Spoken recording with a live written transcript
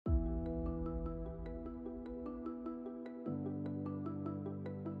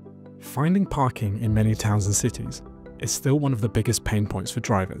Finding parking in many towns and cities is still one of the biggest pain points for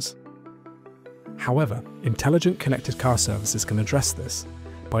drivers. However, intelligent connected car services can address this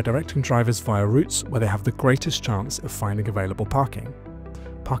by directing drivers via routes where they have the greatest chance of finding available parking.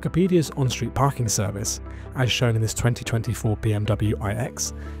 Parkopedia's on-street parking service, as shown in this 2024 BMW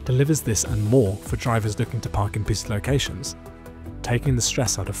iX, delivers this and more for drivers looking to park in busy locations, taking the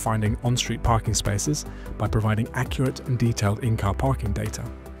stress out of finding on-street parking spaces by providing accurate and detailed in-car parking data.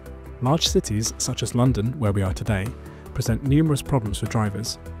 Large cities, such as London, where we are today, present numerous problems for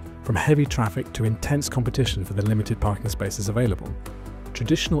drivers, from heavy traffic to intense competition for the limited parking spaces available.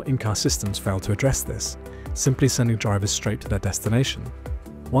 Traditional in-car systems fail to address this, simply sending drivers straight to their destination.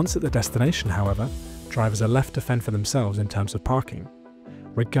 Once at the destination, however, drivers are left to fend for themselves in terms of parking,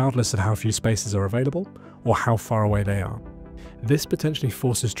 regardless of how few spaces are available or how far away they are. This potentially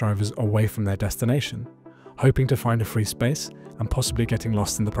forces drivers away from their destination, hoping to find a free space and possibly getting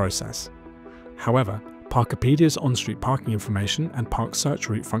lost in the process. However, Parkopedia's on-street parking information and park search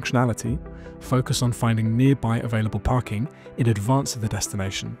route functionality focus on finding nearby available parking in advance of the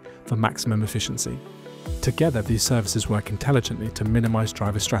destination for maximum efficiency. Together, these services work intelligently to minimize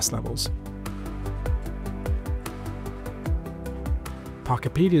driver stress levels.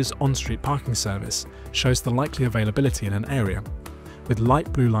 Parkopedia's on-street parking service shows the likely availability in an area, with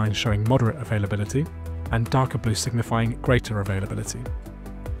light blue lines showing moderate availability and darker blue signifying greater availability.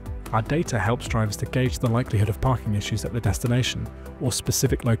 Our data helps drivers to gauge the likelihood of parking issues at the destination or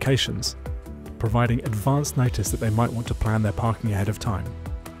specific locations, providing advance notice that they might want to plan their parking ahead of time.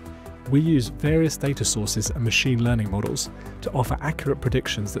 We use various data sources and machine learning models to offer accurate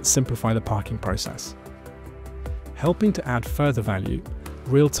predictions that simplify the parking process. Helping to add further value,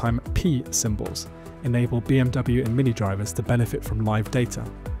 real-time P symbols enable BMW and Mini drivers to benefit from live data,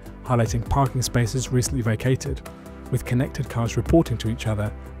 highlighting parking spaces recently vacated, with connected cars reporting to each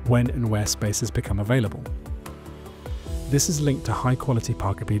other when and where spaces become available. This is linked to high-quality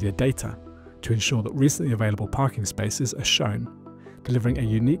Parkopedia data to ensure that recently available parking spaces are shown, delivering a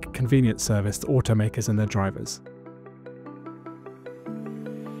unique, convenient service to automakers and their drivers.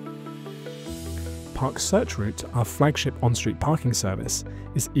 Park Search Route, our flagship on-street parking service,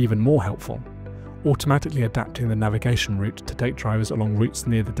 is even more helpful, automatically adapting the navigation route to take drivers along routes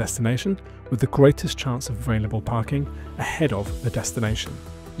near the destination with the greatest chance of available parking ahead of the destination.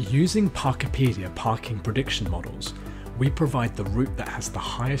 Using Parkopedia parking prediction models, we provide the route that has the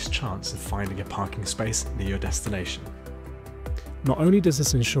highest chance of finding a parking space near your destination. Not only does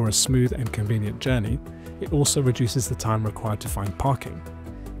this ensure a smooth and convenient journey, it also reduces the time required to find parking,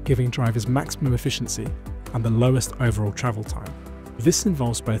 giving drivers maximum efficiency and the lowest overall travel time. This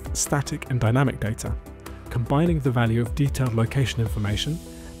involves both static and dynamic data, combining the value of detailed location information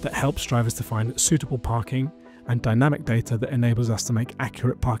that helps drivers to find suitable parking and dynamic data that enables us to make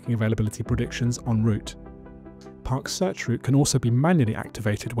accurate parking availability predictions en route. Park Search Route can also be manually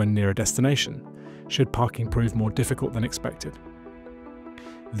activated when near a destination, should parking prove more difficult than expected.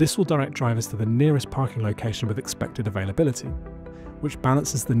 This will direct drivers to the nearest parking location with expected availability, which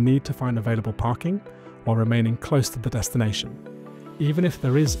balances the need to find available parking while remaining close to the destination. Even if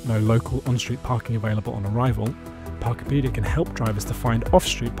there is no local on-street parking available on arrival, Parkopedia can help drivers to find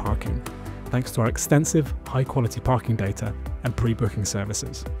off-street parking thanks to our extensive, high-quality parking data and pre-booking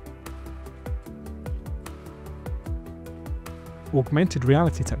services. Augmented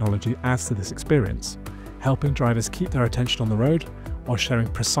reality technology adds to this experience, helping drivers keep their attention on the road while sharing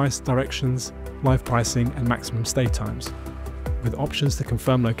precise directions, live pricing and maximum stay times, with options to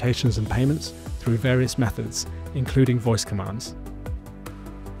confirm locations and payments through various methods, including voice commands.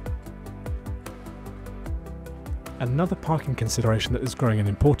 Another parking consideration that is growing in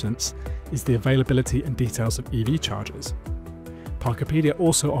importance is the availability and details of EV chargers. Parkopedia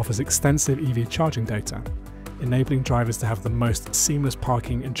also offers extensive EV charging data, enabling drivers to have the most seamless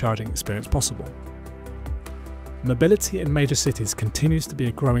parking and charging experience possible. Mobility in major cities continues to be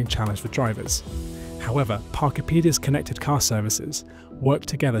a growing challenge for drivers. However, Parkopedia's connected car services work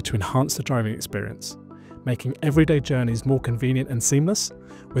together to enhance the driving experience, making everyday journeys more convenient and seamless,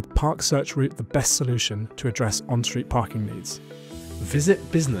 with Park Search Route the best solution to address on-street parking needs.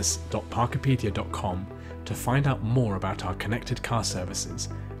 Visit business.parkopedia.com to find out more about our connected car services,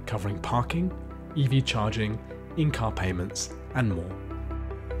 covering parking, EV charging, in-car payments, and more.